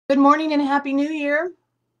Good morning and Happy New Year.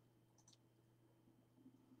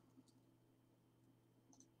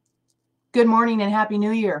 Good morning and Happy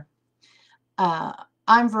New Year.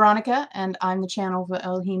 I'm Veronica, and I'm the channel for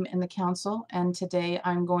Elohim and the Council, and today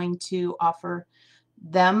I'm going to offer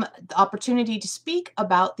them the opportunity to speak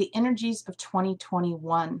about the energies of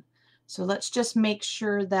 2021. So let's just make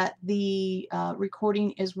sure that the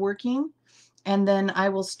recording is working, and then I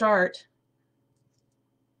will start.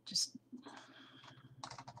 Just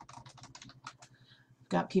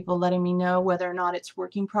got people letting me know whether or not it's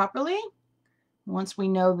working properly. Once we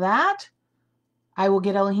know that, I will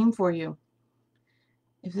get Elohim for you.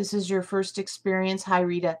 If this is your first experience, hi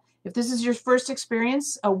Rita. If this is your first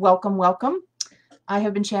experience, welcome, welcome. I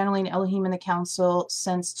have been channeling Elohim and the Council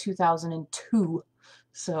since 2002.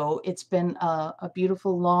 So it's been a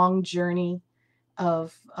beautiful long journey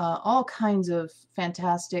of all kinds of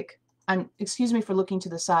fantastic. Excuse me for looking to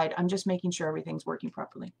the side. I'm just making sure everything's working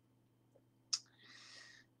properly.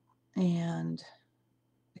 And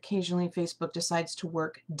occasionally Facebook decides to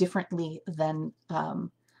work differently than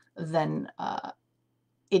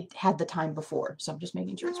it had the time before. So I'm just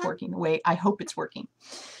making sure it's working the way I hope it's working.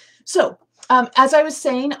 So as I was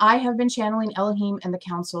saying, I have been channeling Elohim and the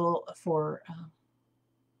Council for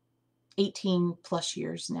 18 plus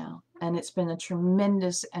years now. And it's been a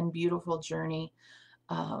tremendous and beautiful journey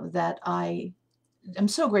that I am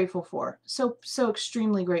so grateful for. So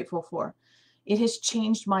extremely grateful for. It has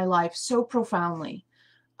changed my life so profoundly.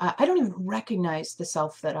 I don't even recognize the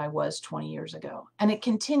self that I was 20 years ago. And it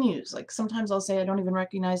continues. Like sometimes I'll say I don't even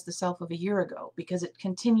recognize the self of a year ago because it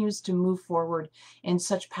continues to move forward in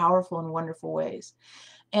such powerful and wonderful ways.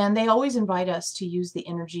 And they always invite us to use the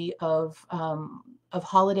energy of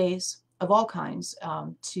holidays of all kinds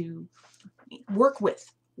to work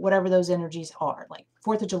with whatever those energies are. Like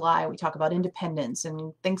 4th of July, we talk about independence,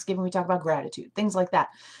 and Thanksgiving, we talk about gratitude, things like that.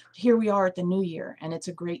 Here we are at the new year, and it's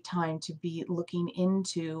a great time to be looking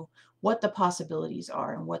into what the possibilities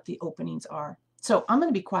are and what the openings are. So I'm going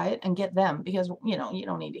to be quiet and get them because, you know, you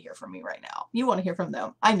don't need to hear from me right now. You want to hear from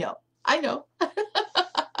them. I know. I know.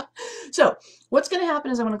 So what's going to happen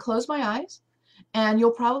is I'm going to close my eyes. And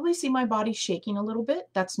you'll probably see my body shaking a little bit.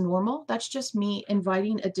 That's normal. That's just me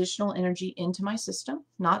inviting additional energy into my system.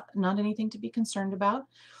 Not anything to be concerned about.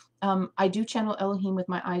 I do channel Elohim with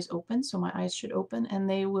my eyes open, so my eyes should open and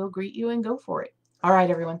they will greet you and go for it. All right,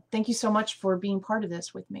 everyone. Thank you so much for being part of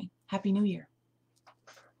this with me. Happy New Year.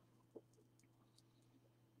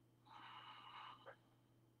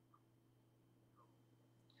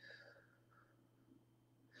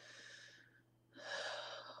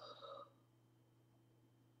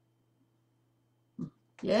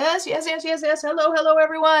 Yes, yes, yes, yes, yes. Hello, hello,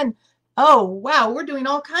 everyone. Oh, wow. We're doing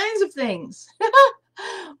all kinds of things.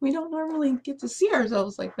 We don't normally get to see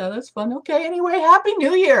ourselves like that. That's fun. Okay, anyway, Happy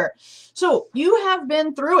New Year. So you have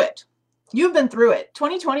been through it. You've been through it.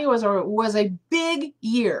 2020 was a big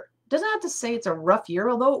year. Doesn't have to say it's a rough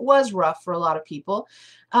year, although it was rough for a lot of people.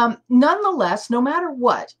 Nonetheless, no matter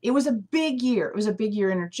what, it was a big year. It was a big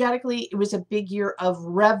year energetically. It was a big year of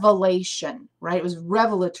revelation, right? It was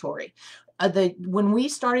revelatory. When we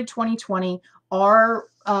started 2020, our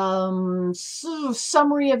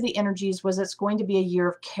summary of the energies was it's going to be a year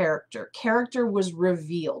of character. Character was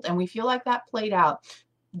revealed, and we feel like that played out.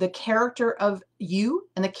 The character of you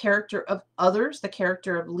and the character of others, the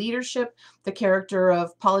character of leadership, the character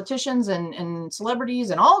of politicians and celebrities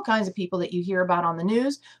and all kinds of people that you hear about on the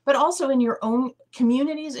news, but also in your own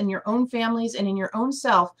communities, in your own families, and in your own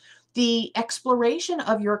self. The exploration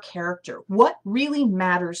of your character, what really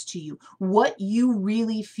matters to you, what you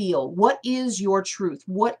really feel, what is your truth,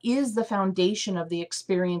 what is the foundation of the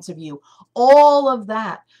experience of you. All of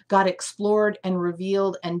that got explored and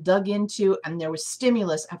revealed and dug into, and there was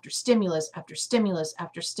stimulus after stimulus after stimulus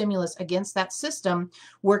after stimulus against that system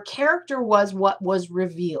where character was what was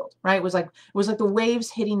revealed, right? It was like the waves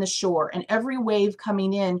hitting the shore, and every wave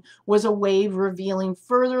coming in was a wave revealing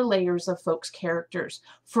further layers of folks' characters,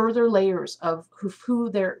 further layers of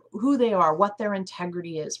who they are, what their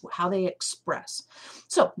integrity is, how they express.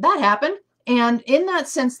 So that happened. And in that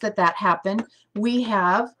sense that happened, we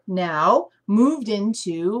have now moved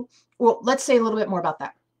into, well, let's say a little bit more about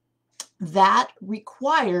that. That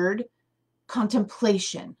required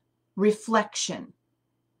contemplation, reflection.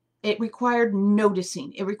 It required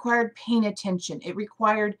noticing. It required paying attention. It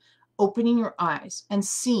required opening your eyes and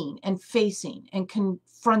seeing and facing and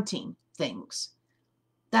confronting things.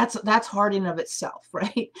 That's hard in of itself,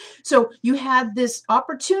 right? So you had this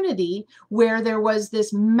opportunity where there was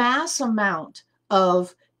this mass amount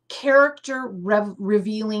of character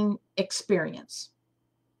revealing experience.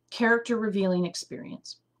 Character revealing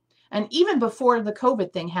experience. And even before the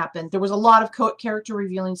COVID thing happened, there was a lot of character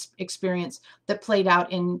revealing experience that played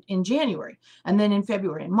out in January, and then in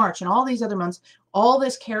February and March and all these other months. All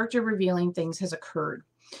this character revealing things has occurred.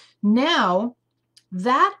 Now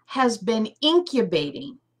that has been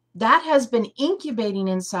incubating. That has been incubating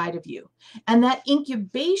inside of you, and that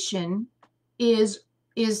incubation is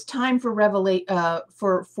time for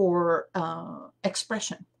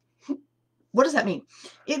expression. What does that mean?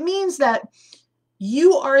 It means that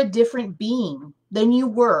you are a different being than you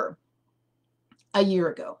were a year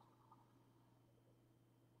ago.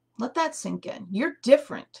 Let that sink in. You're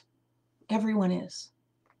different. Everyone is.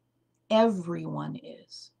 Everyone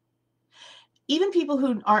is. Even people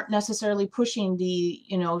who aren't necessarily pushing the,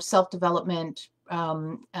 self-development,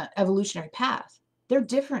 evolutionary path, they're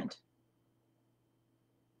different.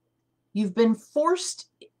 You've been forced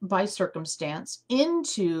by circumstance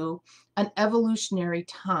into an evolutionary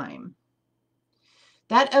time.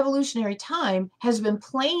 That evolutionary time has been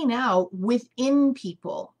playing out within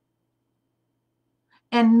people.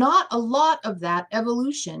 And not a lot of that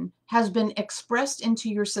evolution has been expressed into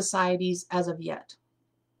your societies as of yet.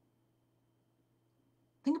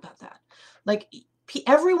 Think about that. Like,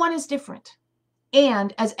 everyone is different.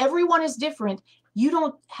 And as everyone is different,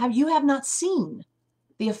 you have not seen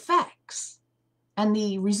the effects and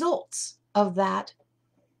the results of that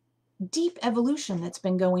deep evolution that's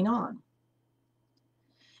been going on.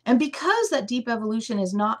 And because that deep evolution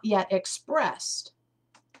is not yet expressed,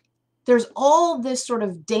 there's all this sort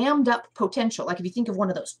of dammed up potential. Like if you think of one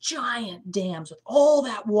of those giant dams with all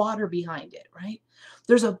that water behind it, right?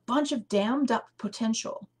 There's a bunch of dammed up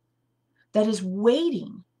potential that is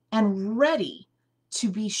waiting and ready to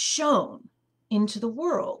be shown into the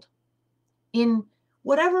world in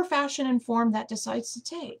whatever fashion and form that decides to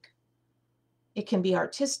take. It can be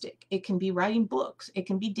artistic. It can be writing books. It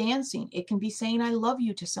can be dancing. It can be saying I love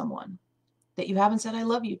you to someone that you haven't said I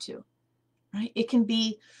love you to, right? It can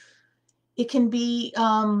be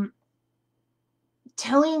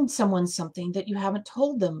telling someone something that you haven't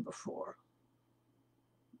told them before.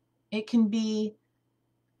 It can be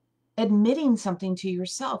admitting something to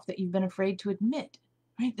yourself that you've been afraid to admit,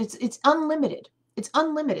 right? It's unlimited. It's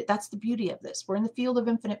unlimited. That's the beauty of this. We're in the field of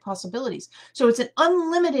infinite possibilities. So it's an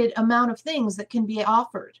unlimited amount of things that can be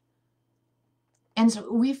offered. And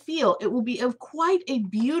so we feel it will be quite a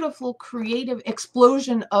beautiful, creative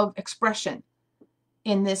explosion of expression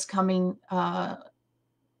in this coming 9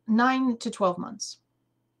 to 12 months.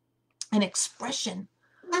 An expression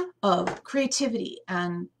of creativity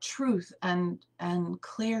and truth and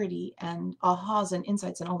clarity and ahas and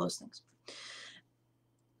insights and all those things.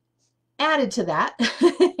 Added to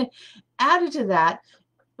that,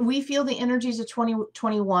 we feel the energies of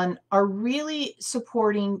 2021 are really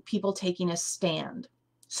supporting people taking a stand.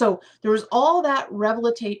 So there was all that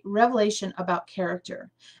revelation about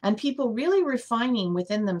character and people really refining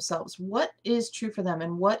within themselves what is true for them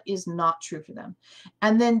and what is not true for them.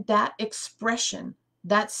 And then that expression,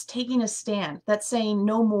 that's taking a stand, that's saying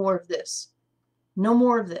no more of this. No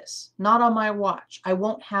more of this. Not on my watch. I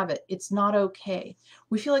won't have it. It's not okay.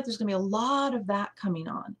 We feel like there's going to be a lot of that coming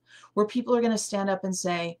on where people are going to stand up and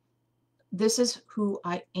say, this is who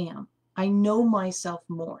I am. I know myself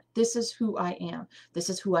more. This is who I am. This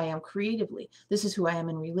is who I am creatively. This is who I am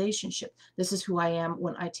in relationship. This is who I am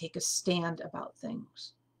when I take a stand about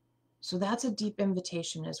things. So that's a deep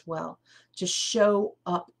invitation as well, to show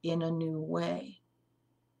up in a new way.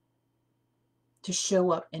 To show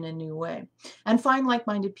up in a new way and find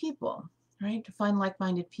like-minded people, right? To find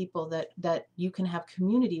like-minded people that you can have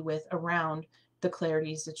community with around the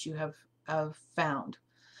clarities that you have found.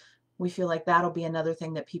 We feel like that'll be another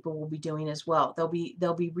thing that people will be doing as well.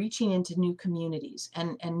 They'll be reaching into new communities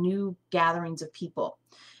and new gatherings of people.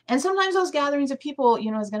 And sometimes those gatherings of people,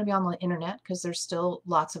 is going to be on the internet because there's still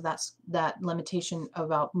lots of that limitation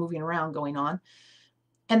about moving around going on.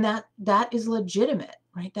 And that is legitimate,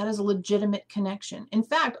 right? That is a legitimate connection. In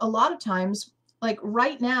fact, a lot of times, like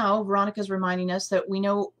right now, Veronica's reminding us that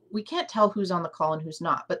we can't tell who's on the call and who's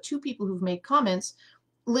not, but two people who've made comments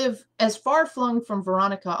live as far flung from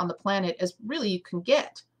Veronica on the planet as really you can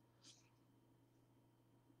get.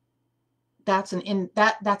 That's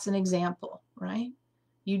an example, right?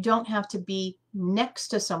 You don't have to be next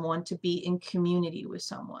to someone to be in community with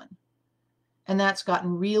someone. And that's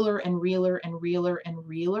gotten realer and realer and realer and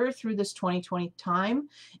realer through this 2020 time.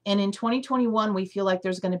 And in 2021, we feel like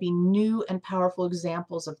there's going to be new and powerful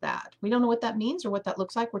examples of that. We don't know what that means or what that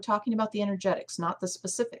looks like. We're talking about the energetics, not the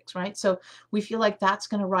specifics, right? So we feel like that's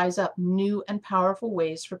going to rise up new and powerful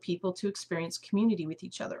ways for people to experience community with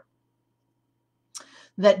each other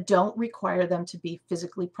that don't require them to be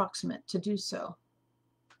physically proximate to do so.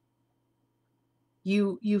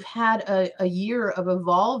 You've had a year of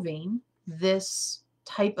evolving this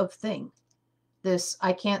type of thing. This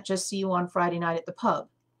I can't just see you on Friday night at the pub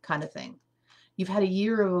kind of thing. You've had a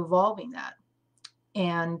year of evolving that.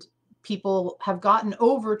 And people have gotten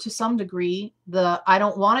over to some degree the I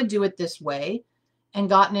don't want to do it this way, and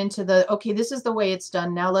gotten into the okay, this is the way it's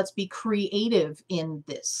done. Now let's be creative in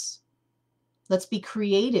this. Let's be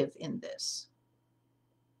creative in this.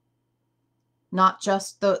 Not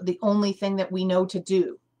just the only thing that we know to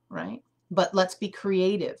do, right? But let's be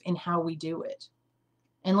creative in how we do it.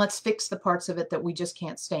 And let's fix the parts of it that we just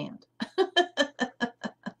can't stand.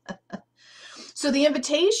 So the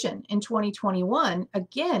invitation in 2021,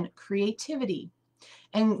 again, creativity.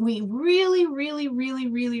 And we really, really, really,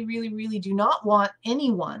 really, really, really do not want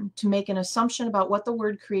anyone to make an assumption about what the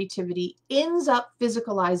word creativity ends up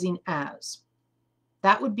physicalizing as.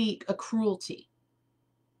 That would be a cruelty,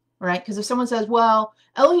 right? Because if someone says, well,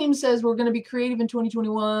 Eloheim says we're going to be creative in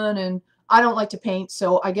 2021 and I don't like to paint,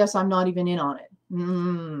 so I guess I'm not even in on it.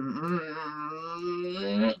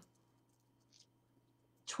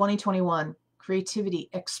 2021. Creativity,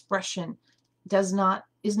 expression is not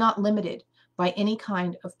limited by any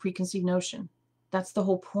kind of preconceived notion. That's the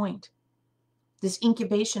whole point. This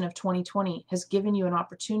incubation of 2020 has given you an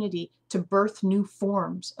opportunity to birth new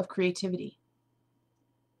forms of creativity.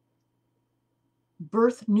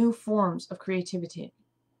 Birth new forms of creativity,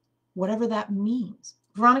 whatever that means.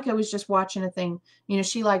 Veronica was just watching a thing, you know,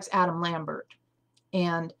 she likes Adam Lambert,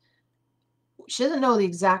 and she doesn't know the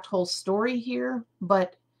exact whole story here,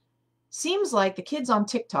 but seems like the kids on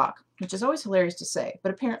TikTok, which is always hilarious to say,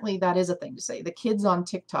 but apparently that is a thing to say. The kids on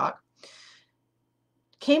TikTok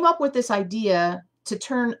came up with this idea to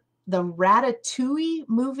turn the Ratatouille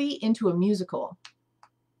movie into a musical.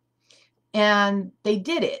 And they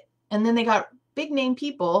did it. And then they got big name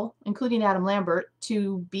people, including Adam Lambert,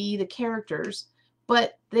 to be the characters.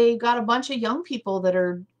 But they got a bunch of young people that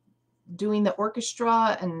are doing the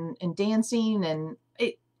orchestra and dancing, and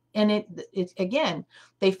it again,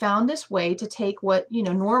 they found this way to take what, you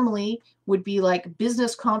know, normally would be like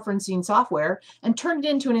business conferencing software and turn it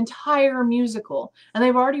into an entire musical. And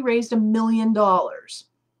they've already raised $1 million.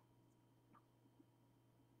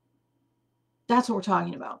 That's what we're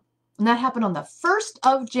talking about. And that happened on the 1st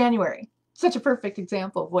of January. Such a perfect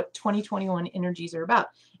example of what 2021 energies are about.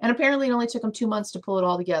 And apparently it only took them 2 months to pull it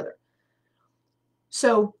all together.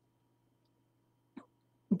 So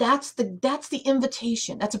that's the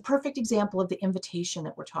invitation. That's a perfect example of the invitation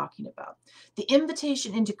that we're talking about. The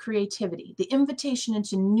invitation into creativity, the invitation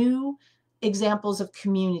into new examples of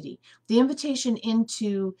community, the invitation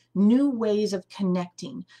into new ways of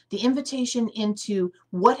connecting, the invitation into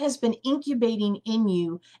what has been incubating in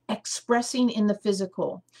you, expressing in the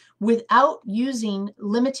physical, without using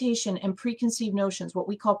limitation and preconceived notions, what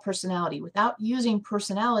we call personality, without using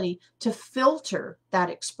personality to filter that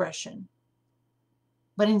expression,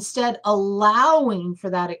 but instead allowing for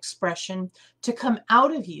that expression to come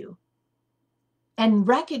out of you, and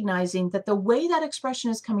recognizing that the way that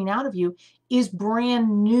expression is coming out of you is brand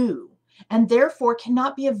new and therefore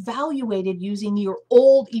cannot be evaluated using your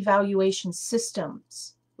old evaluation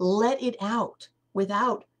systems. Let it out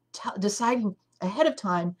without deciding ahead of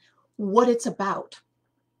time what it's about.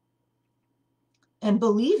 And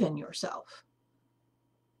believe in yourself.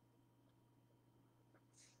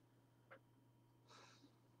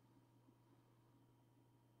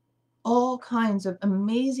 All kinds of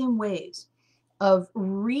amazing ways of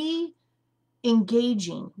re-engaging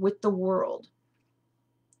with the world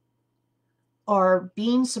are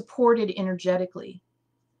being supported energetically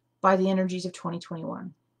by the energies of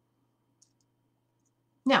 2021.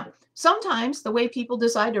 Now, sometimes the way people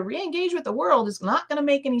decide to re-engage with the world is not going to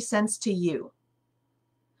make any sense to you.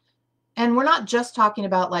 And we're not just talking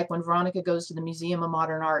about like when Veronica goes to the Museum of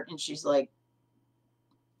Modern Art and she's like,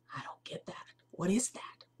 I don't get that. What is that?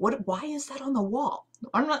 Why is that on the wall?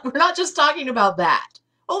 We're not just talking about that.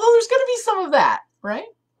 Although there's going to be some of that, right?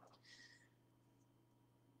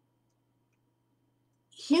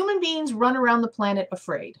 Human beings run around the planet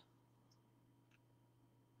afraid.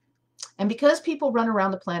 And because people run around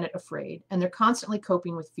the planet afraid, and they're constantly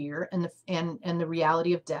coping with fear and the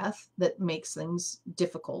reality of death that makes things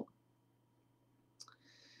difficult,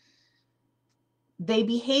 they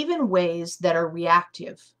behave in ways that are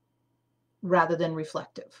reactive rather than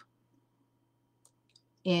reflective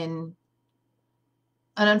in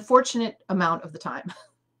an unfortunate amount of the time,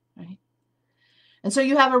 right? And so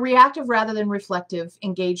you have a reactive rather than reflective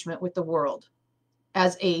engagement with the world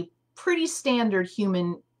as a pretty standard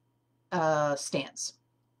human stance.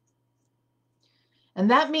 And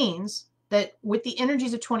that means that with the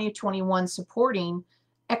energies of 2021 supporting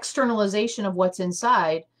externalization of what's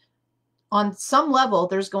inside, on some level,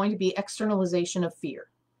 there's going to be externalization of fear.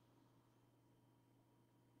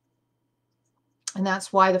 And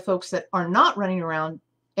that's why the folks that are not running around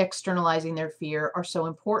externalizing their fear are so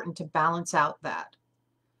important to balance out that.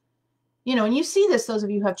 You know, and you see this, those of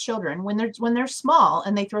you who have children, when they're small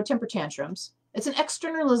and they throw temper tantrums, it's an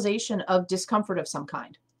externalization of discomfort of some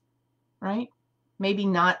kind, right? Maybe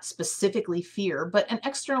not specifically fear, but an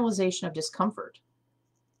externalization of discomfort.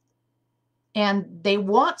 And they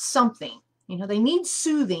want something, you know, they need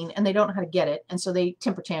soothing and they don't know how to get it. And so they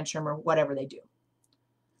temper tantrum or whatever they do.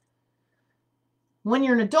 When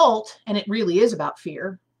you're an adult and it really is about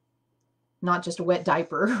fear, not just a wet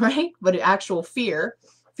diaper, right? But actual fear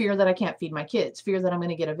that I can't feed my kids, fear that I'm going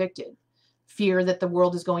to get evicted, fear that the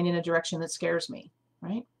world is going in a direction that scares me,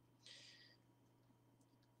 right?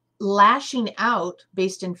 Lashing out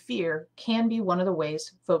based in fear can be one of the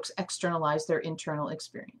ways folks externalize their internal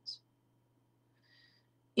experience.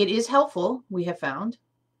 It is helpful, we have found,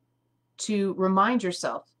 to remind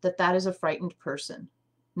yourself that that is a frightened person,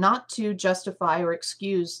 not to justify or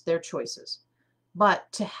excuse their choices,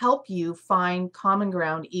 but to help you find common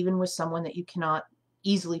ground even with someone that you cannot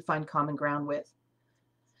easily find common ground with.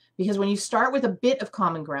 Because when you start with a bit of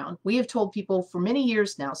common ground, we have told people for many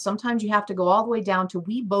years now, sometimes you have to go all the way down to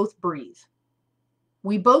we both breathe.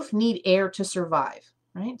 We both need air to survive,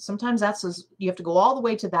 right? Sometimes you have to go all the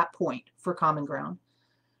way to that point for common ground.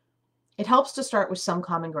 It helps to start with some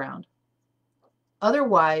common ground.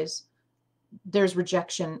 Otherwise, there's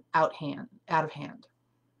rejection out of hand.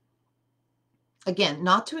 Again,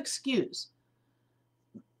 not to excuse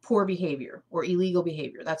poor behavior or illegal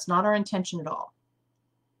behavior. That's not our intention at all.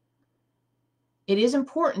 It is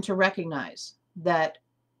important to recognize that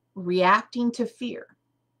reacting to fear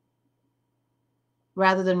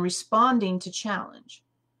rather than responding to challenge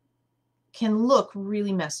can look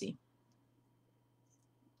really messy.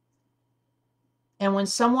 And when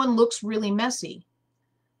someone looks really messy,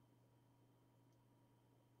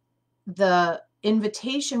 the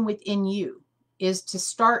invitation within you is to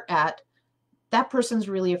start at, that person's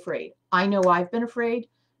really afraid. I know I've been afraid,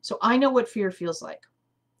 so I know what fear feels like.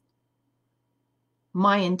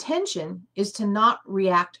 My intention is to not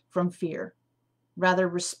react from fear, rather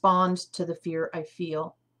respond to the fear I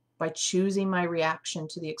feel by choosing my reaction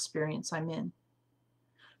to the experience I'm in.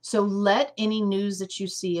 So let any news that you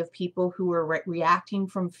see of people who are reacting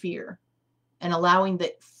from fear and allowing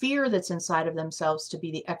the fear that's inside of themselves to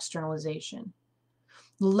be the externalization,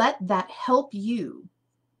 let that help you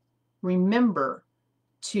remember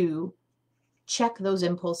to check those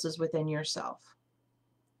impulses within yourself,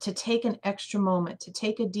 to take an extra moment, to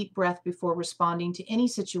take a deep breath before responding to any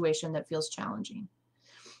situation that feels challenging,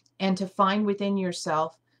 and to find within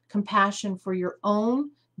yourself compassion for your own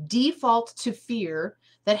default to fear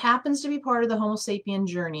that happens to be part of the Homo sapien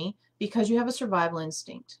journey because you have a survival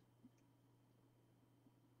instinct.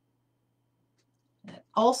 It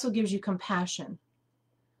also gives you compassion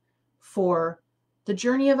for the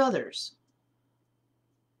journey of others.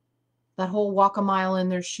 That whole walk a mile in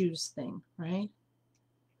their shoes thing, right?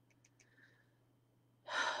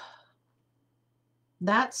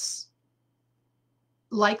 That's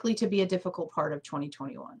likely to be a difficult part of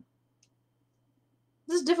 2021.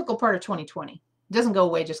 This is a difficult part of 2020. It doesn't go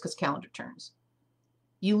away just because calendar turns.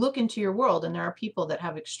 You look into your world and there are people that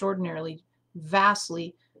have extraordinarily,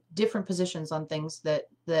 vastly different positions on things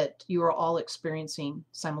that you are all experiencing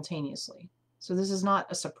simultaneously. So this is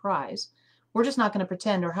not a surprise. We're just not going to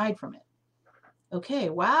pretend or hide from it. Okay,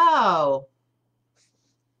 wow.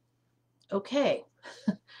 Okay.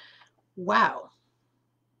 Wow.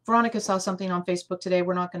 Veronica saw something on Facebook today.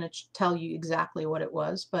 We're not going to tell you exactly what it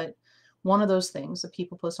was, but one of those things that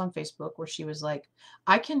people post on Facebook where she was like,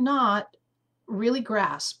 I cannot really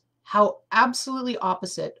grasp how absolutely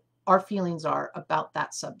opposite our feelings are about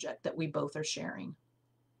that subject that we both are sharing.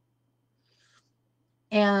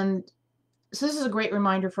 And so this is a great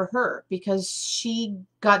reminder for her because she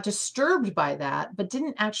got disturbed by that, but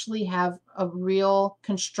didn't actually have a real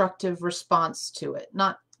constructive response to it.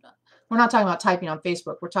 We're not talking about typing on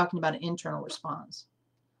Facebook. We're talking about an internal response.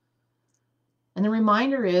 And the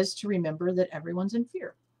reminder is to remember that everyone's in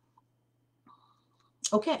fear.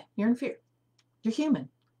 Okay, you're in fear. You're human.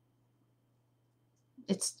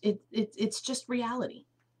 It's just reality.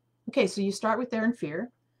 Okay, so you start with they're in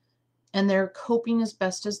fear, and they're coping as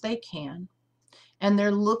best as they can, and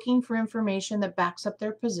they're looking for information that backs up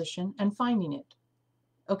their position and finding it.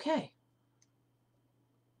 Okay.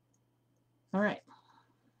 All right.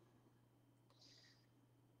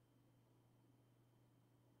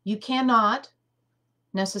 You cannot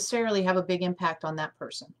necessarily have a big impact on that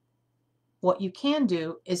person. What you can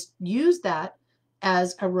do is use that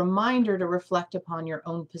as a reminder to reflect upon your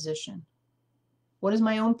own position. What is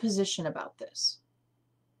my own position about this?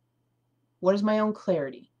 What is my own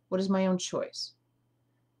clarity? What is my own choice?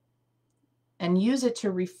 And use it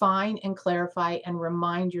to refine and clarify and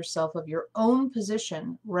remind yourself of your own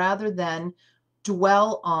position rather than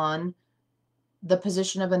dwell on the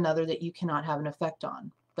position of another that you cannot have an effect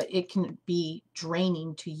on. But it can be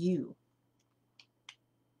draining to you.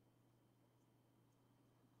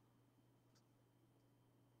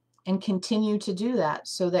 And continue to do that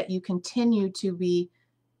so that you continue to be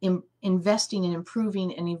investing and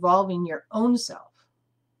improving and evolving your own self,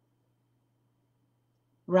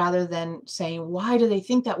 rather than saying, why do they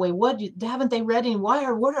think that way? What haven't they read? And why,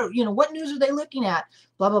 or what are, what news are they looking at?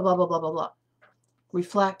 Blah, blah, blah, blah, blah, blah, blah.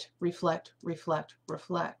 Reflect, reflect, reflect,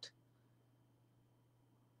 reflect.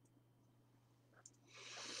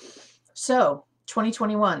 So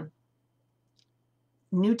 2021,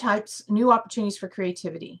 new opportunities for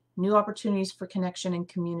creativity, new opportunities for connection and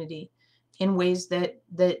community in ways that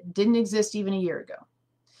didn't exist even a year ago.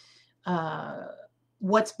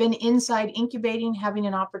 What's been inside incubating, having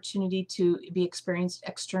an opportunity to be experienced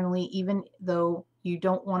externally, even though you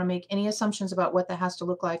don't want to make any assumptions about what that has to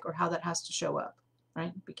look like or how that has to show up,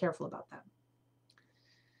 right? Be careful about that.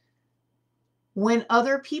 When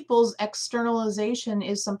other people's externalization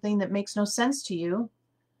is something that makes no sense to you,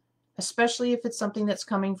 especially if it's something that's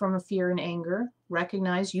coming from a fear and anger,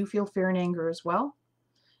 recognize you feel fear and anger as well.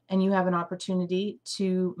 And you have an opportunity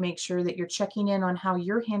to make sure that you're checking in on how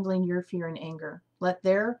you're handling your fear and anger. Let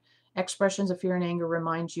their expressions of fear and anger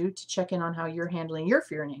remind you to check in on how you're handling your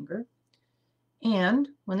fear and anger. And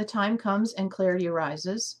when the time comes and clarity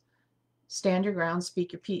arises, stand your ground,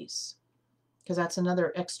 speak your piece, because that's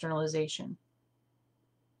another externalization.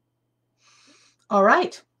 All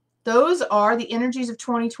right. Those are the energies of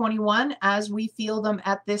 2021 as we feel them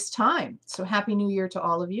at this time. So happy New Year to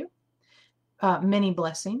all of you. Many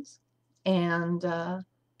blessings. And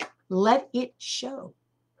let it show.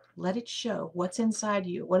 Let it show what's inside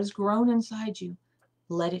you, what has grown inside you.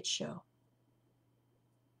 Let it show.